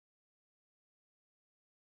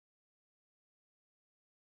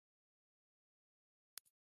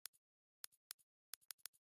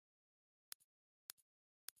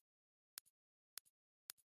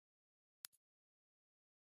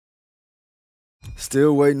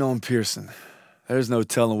Still waiting on Pearson. There's no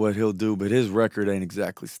telling what he'll do, but his record ain't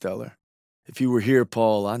exactly stellar. If you were here,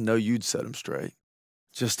 Paul, I know you'd set him straight.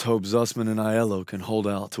 Just hope Zussman and Aiello can hold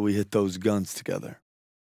out till we hit those guns together.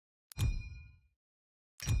 Dog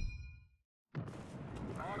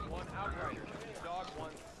 1 outrider. Dog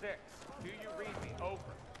 1-6. Do you read me? Over.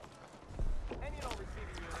 Engineer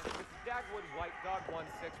receiving unit. This is WWII, Dog 1-6,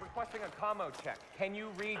 requesting a commo check. Can you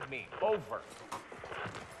read me? Over.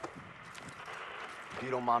 If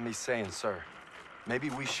you don't mind me saying, sir, maybe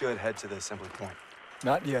we should head to the assembly point.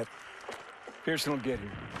 Not yet. Pearson will get here.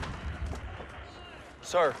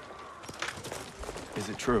 Sir, is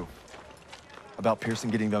it true about Pearson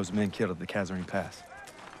getting those men killed at the Kazarine Pass?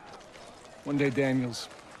 One day, Daniels,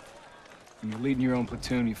 when you're leading your own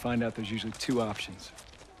platoon, you find out there's usually two options.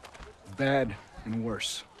 Bad and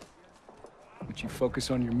worse. But you focus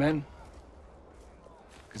on your men,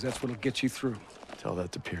 because that's what'll get you through. Tell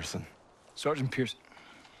that to Pearson. Sergeant Pearson.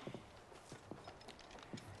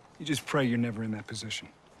 You just pray you're never in that position.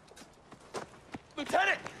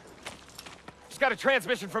 Lieutenant! Just got a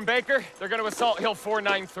transmission from Baker. They're gonna assault Hill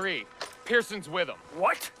 493. Pearson's with them.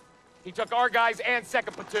 What? He took our guys and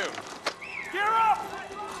 2nd platoon. Gear up!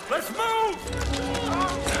 Let's move!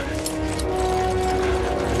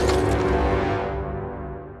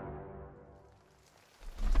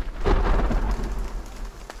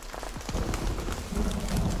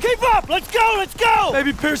 Keep up! Let's go! Let's go!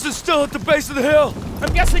 Maybe Pearson's still at the base of the hill.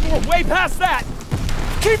 I'm guessing we're way past that.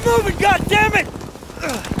 Keep moving, goddammit!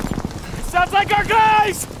 Sounds like our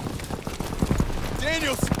guys!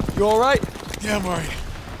 Daniels! You all right? Yeah, I'm all right.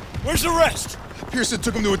 Where's the rest? Pearson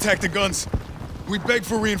took him to attack the guns. We begged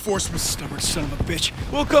for reinforcements. Stubborn son of a bitch.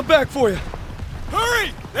 We'll come back for you.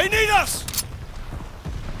 Hurry! They need us!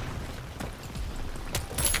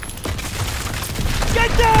 Get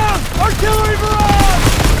down! Artillery barrage!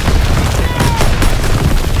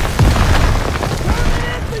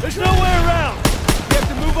 There's no way around! We have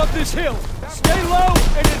to move up this hill. Stay low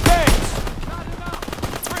and advance! Not enough!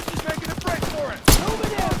 Pearson's making a break for it! Move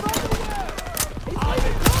it in! Run away! He's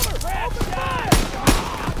leaving cover! Open fire!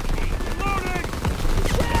 Loading!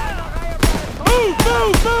 Move!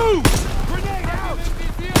 Move! Move! Grenade out!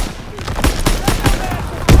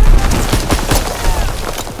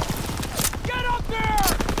 Get up there!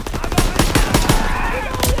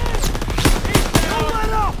 Don't let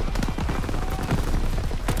up!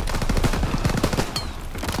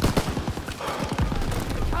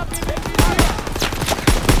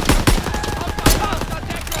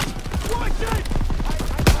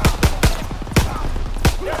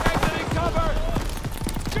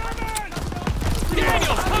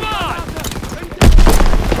 Daniels, come on!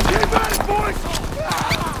 Get back, boys!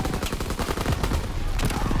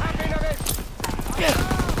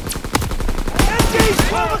 MG's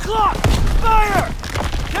 12 o'clock! Fire!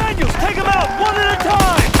 Daniels, take them out one at a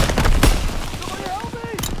time! Somebody help me!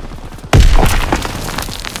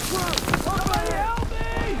 Somebody help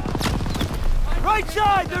me! Right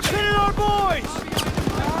side, they're pinning our boys!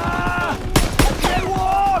 I can't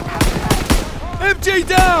walk! MG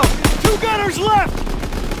down! 2 gunners left!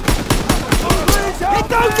 Hit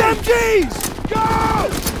those MGs! Go!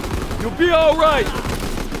 You'll be all right. Get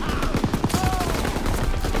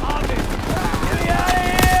me out of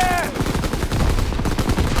here!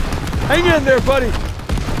 Hang in there, buddy.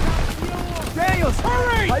 Daniels,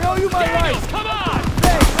 hurry! I owe you my Daniels, life! come on!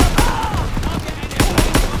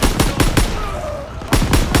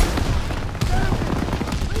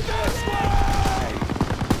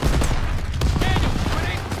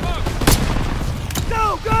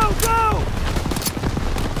 Go, go, go!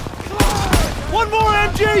 One more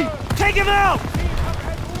MG! Take him out!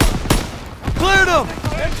 Cleared him.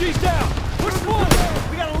 MG's down! Push forward!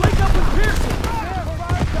 We gotta link up with Pearson!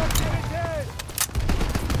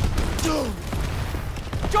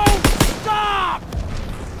 Don't stop!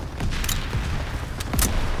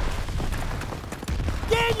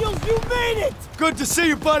 Daniels, you made it! Good to see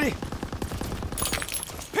you, buddy.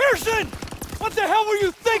 Pearson! What the hell were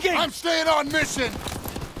you thinking? I'm staying on mission.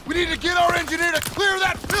 We need to get our engineer to clear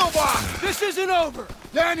that pillbox. This isn't over!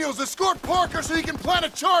 Daniels, escort Parker so he can plant a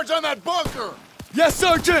charge on that bunker. Yes,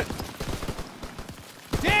 Sergeant.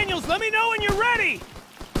 Daniels, let me know when you're ready!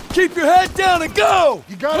 Keep your head down and go.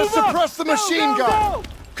 You gotta Move up! suppress the Go, machine go, gun. go!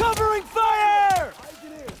 Covering fire!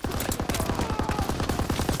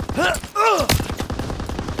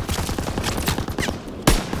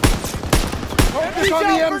 Focus on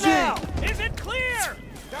the Out for MG. now. Is it clear?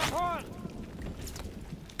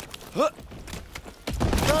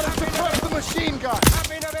 Gotta suppress the machine gun.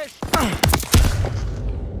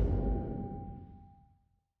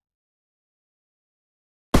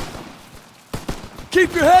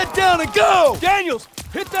 keep your head down and go! Daniels,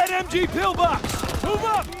 hit that MG pillbox! Move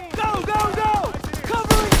up! Go, go, go!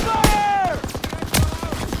 Covering fire!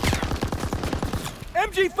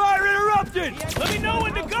 MG fire interrupted! Let me know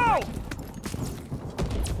when to go!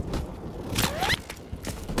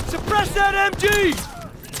 Suppress that MG!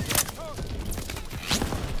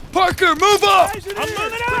 Parker, move up! I'm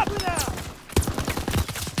moving up!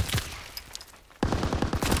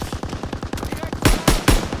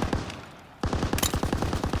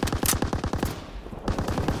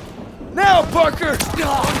 Now, Parker!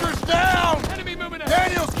 Bunker's down! Enemy moving up!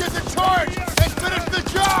 Daniels, get the charge and finish the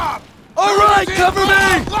job! All right, cover me!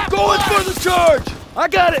 Left Going flank! for the charge! I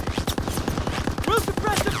got it! We'll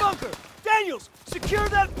suppress the bunker! Daniels, secure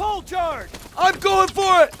that pole charge! I'm going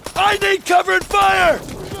for it! I need cover and fire!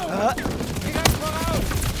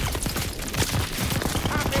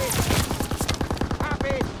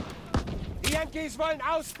 Die Yankees wollen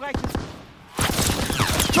ausbrechen.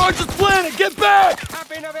 Charge is planted! Get back!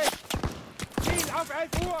 Hab ihn erwischt. Ziel auf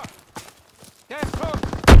 11 Uhr. Der ist tot.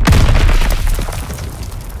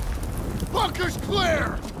 Bunker's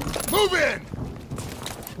clear! Move in!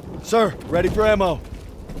 Sir, ready for ammo.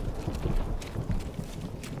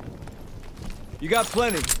 You got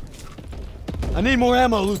plenty. I need more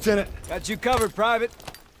ammo, Lieutenant. Got you covered, Private.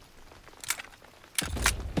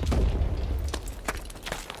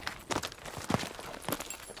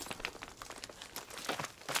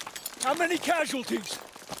 How many casualties?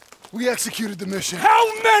 We executed the mission.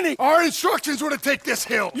 How many? Our instructions were to take this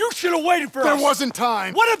hill. You should have waited for There us. wasn't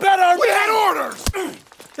time. What about our We men? had orders!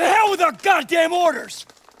 The hell with our goddamn orders!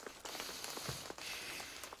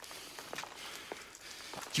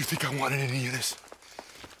 Do you think I wanted any of this?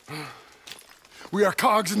 We are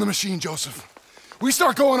cogs in the machine, Joseph. We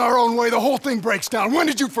start going our own way, the whole thing breaks down. When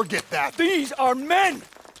did you forget that? These are men!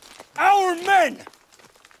 Our men!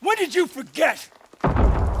 When did you forget?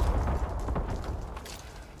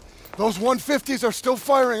 Those 150s are still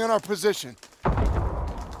firing on our position.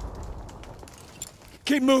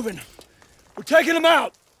 Keep moving. We're taking them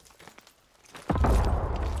out!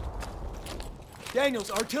 Daniels,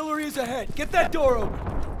 artillery is ahead. Get that door open.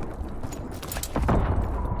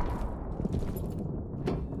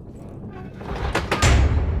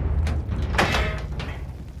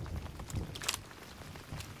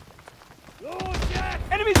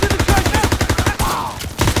 Enemies in the trenches!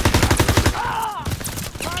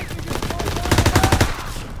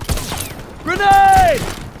 Grenade!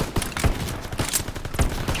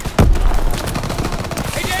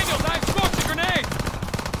 Hey, Daniels, I've smoked a grenade!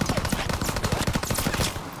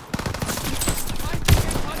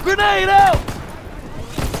 Grenade out!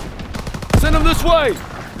 Send them this way!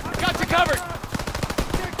 Got you covered!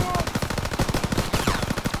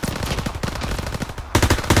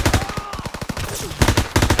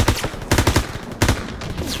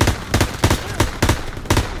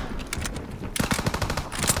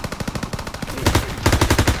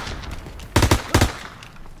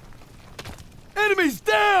 Enemies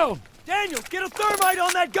down! Daniels, get a thermite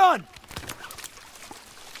on that gun!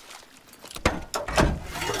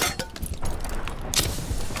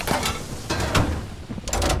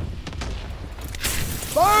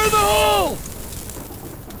 Fire in the hole!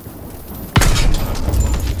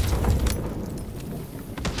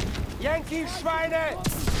 Yankee Schweine!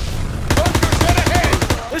 Bunker's head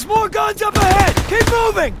ahead! There's more guns up ahead! Keep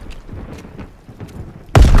moving!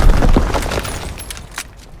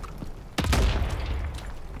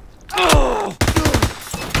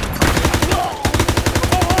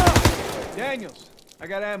 Daniels, I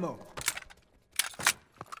got ammo.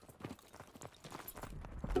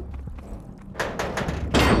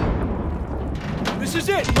 This is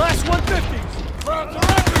it! Last 150s! Rounds are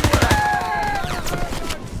everywhere!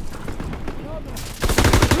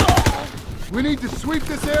 We need to sweep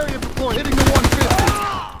this area before hitting the 150.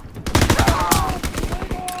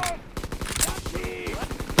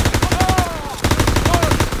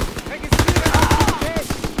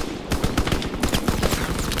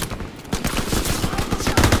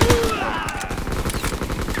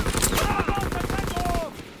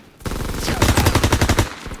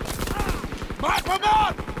 Mark them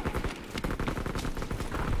up!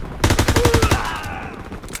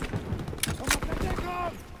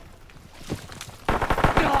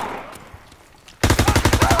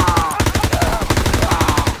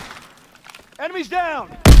 Enemies down!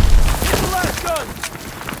 Hit the last gun!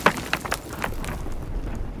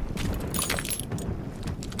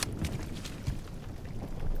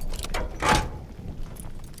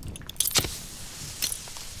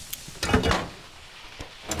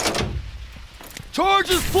 Charge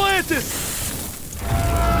is planted!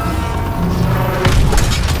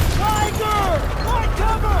 Tiger! Right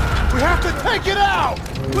Take it out!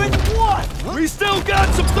 With what? We still got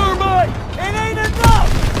some thermite! It ain't enough!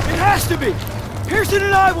 It has to be! Pearson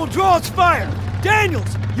and I will draw its fire!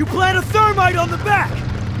 Daniels, you plant a thermite on the back!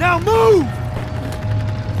 Now move!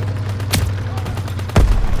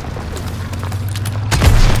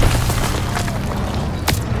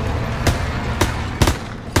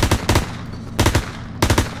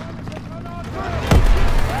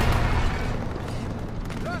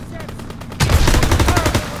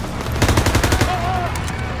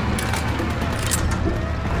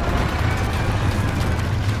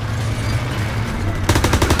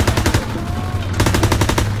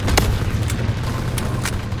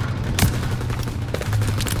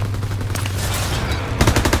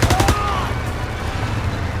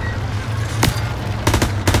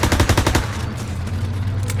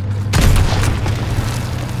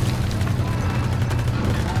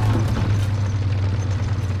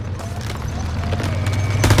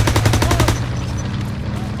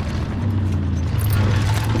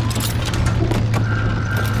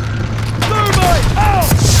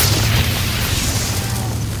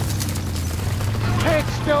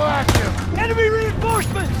 Still active! Enemy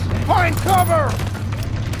reinforcements! Find cover!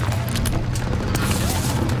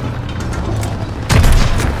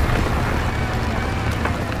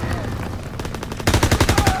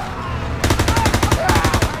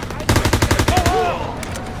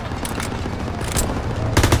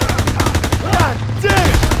 God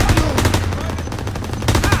damn!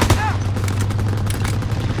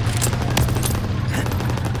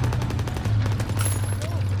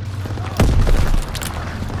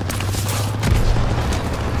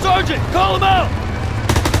 Sergeant, call him out!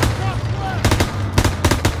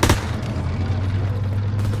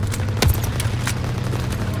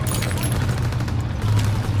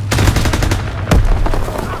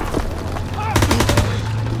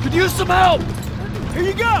 Could use some help! Here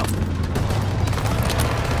you go!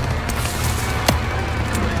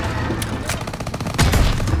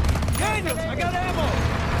 Daniels, I got ammo!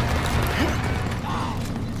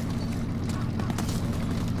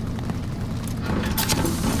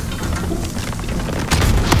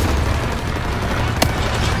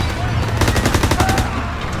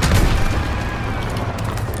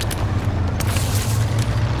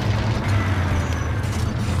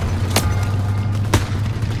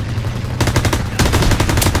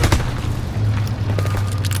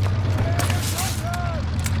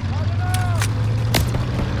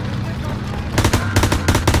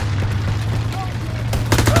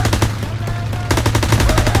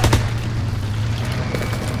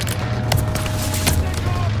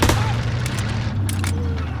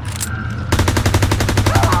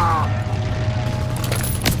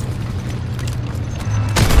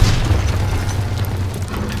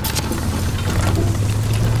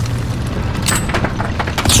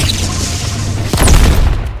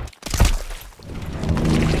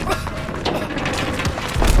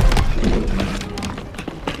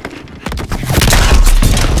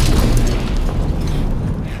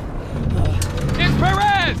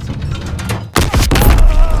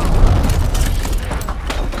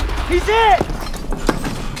 He's it!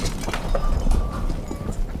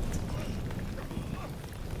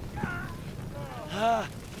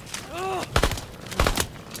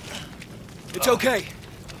 It's okay.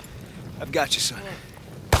 I've got you, son.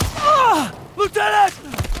 Lieutenant!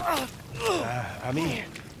 Ami.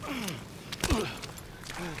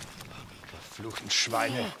 Verfluchten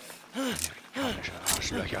Schweine. Amerikanische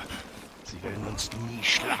Arschlöcher. Sie werden uns nie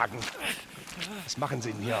schlagen. Was machen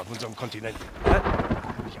sie denn hier auf unserem Kontinent?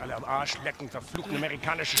 Nicht alle am Arsch lecken, verfluchten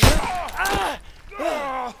amerikanische Schweine.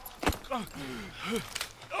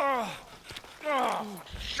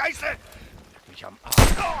 Scheiße! Mich am Arsch.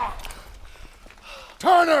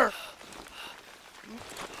 Turner!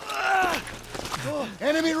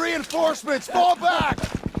 Enemy reinforcements! Fall back!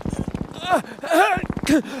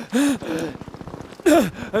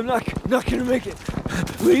 I'm not gonna make it.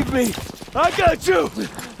 Leave me. I got you.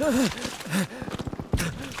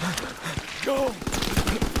 Go.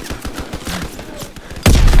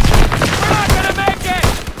 We're not gonna make it.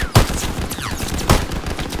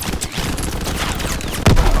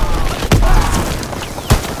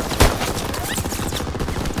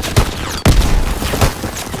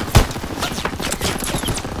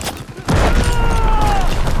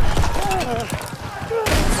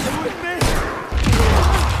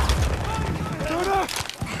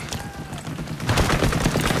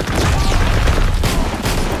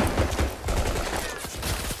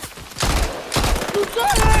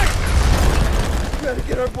 Gotta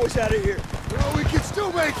get our boys out of here. No, we can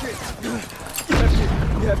still make it!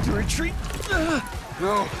 You have to retreat.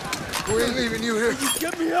 No, We ain't leaving you here.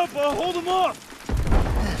 Get me up, I'll hold him off!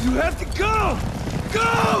 You have to go!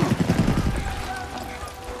 Go!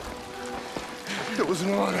 It was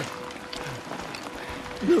an honor.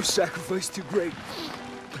 No sacrifice too great.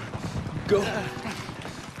 Go.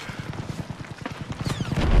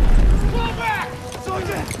 Fall back!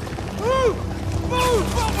 Sergeant! Move! Move!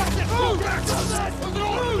 Fall back! Move! Go!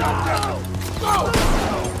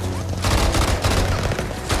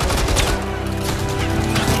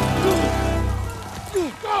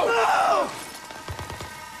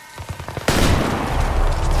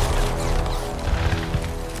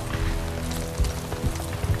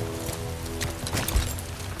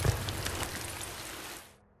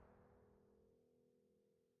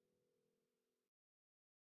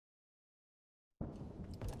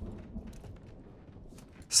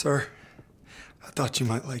 Sir, I thought you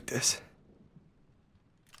might like this.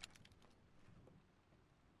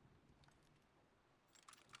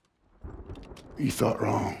 You thought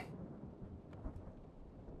wrong.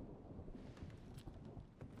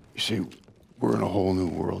 You see, we're in a whole new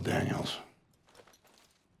world, Daniels.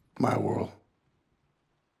 My world.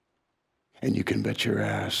 And you can bet your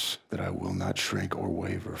ass that I will not shrink or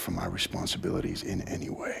waver from my responsibilities in any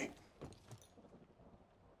way.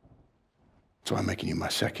 So I'm making you my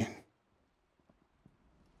second.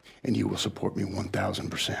 And you will support me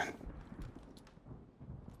 1,000%.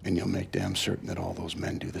 And you'll make damn certain that all those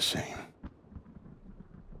men do the same.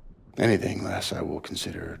 Anything less I will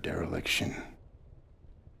consider dereliction.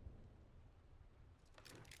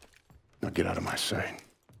 Now get out of my sight.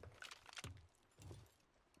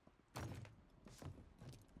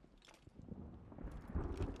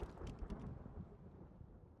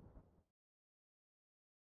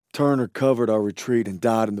 Turner covered our retreat and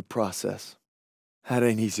died in the process. That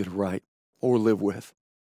ain't easy to write or live with.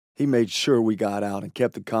 He made sure we got out and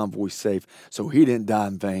kept the convoy safe so he didn't die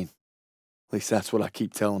in vain. At least that's what I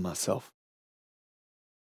keep telling myself.